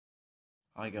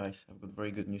Hi guys, I've got very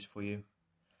good news for you.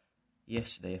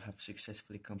 Yesterday I have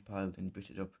successfully compiled and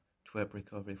booted up Twrp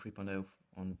Recovery 3.0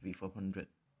 on V400.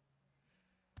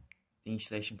 The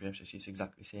installation process is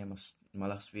exactly the same as in my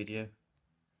last video.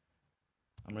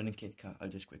 I'm running KitKat, I'll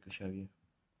just quickly show you.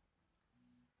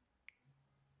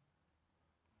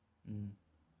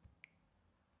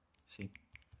 See,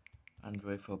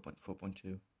 Android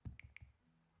 4.4.2.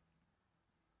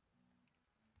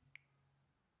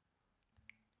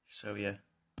 So yeah,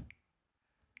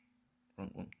 wrong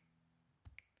one.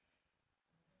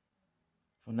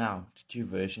 For now, the two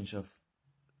versions of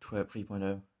Twrp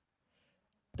 3.0.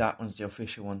 That one's the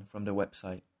official one from the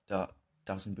website that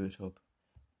doesn't boot up,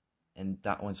 and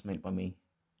that one's made by me.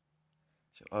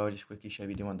 So I'll just quickly show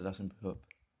you the one that doesn't boot up.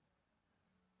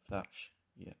 Flash,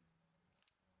 yeah.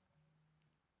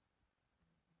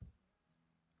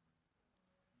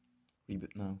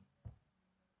 Reboot now.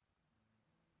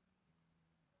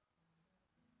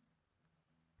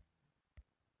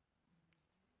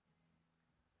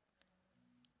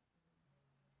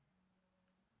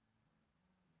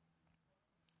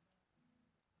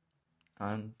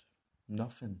 And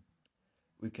nothing.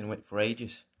 We can wait for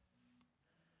ages.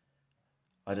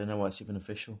 I don't know why it's even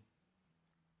official.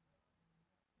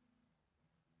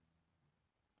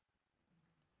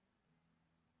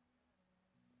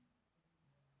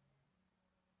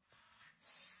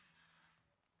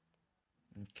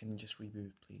 Can you just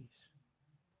reboot, please?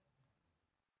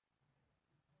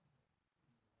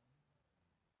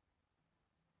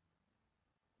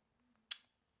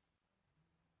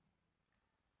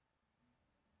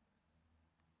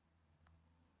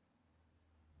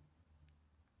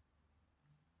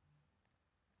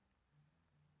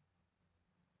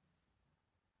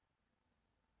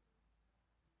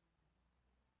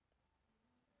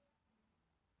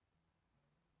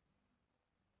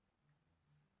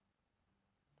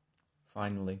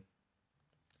 Finally.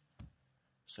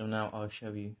 So now I'll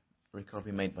show you a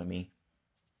recovery made by me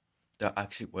that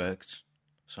actually worked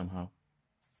somehow.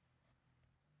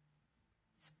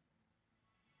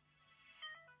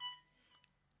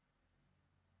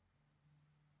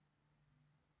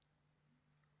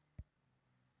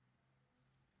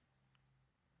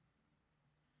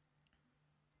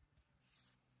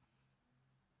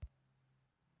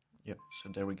 Yep, so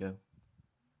there we go.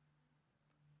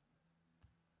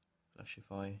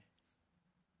 Flashify.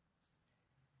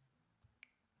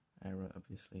 Error,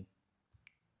 obviously.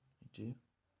 You do.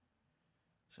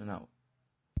 So now,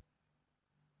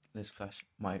 let's flash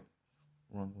my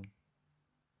wrong one.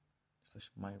 Flash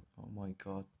my, oh my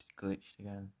god, it glitched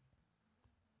again.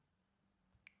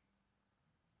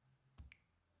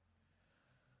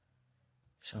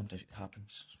 Sometimes it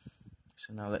happens.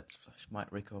 So now let's flash my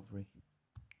recovery.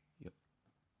 Yep.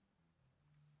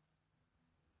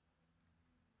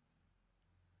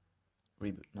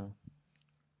 Reboot now.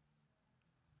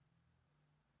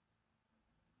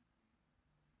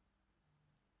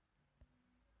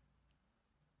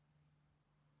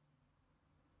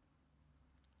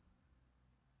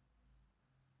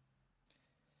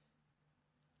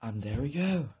 And there we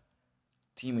go.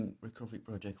 Teaming Recovery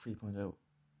Project 3.0.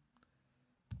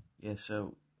 Yeah,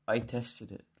 so I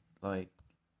tested it. Like,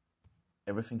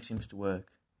 everything seems to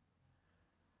work.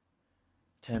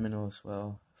 Terminal as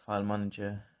well, file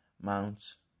manager,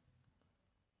 mounts,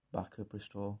 backup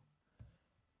restore,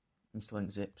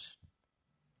 installing zips.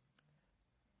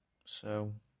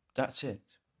 So that's it.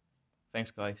 Thanks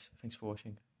guys, thanks for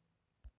watching.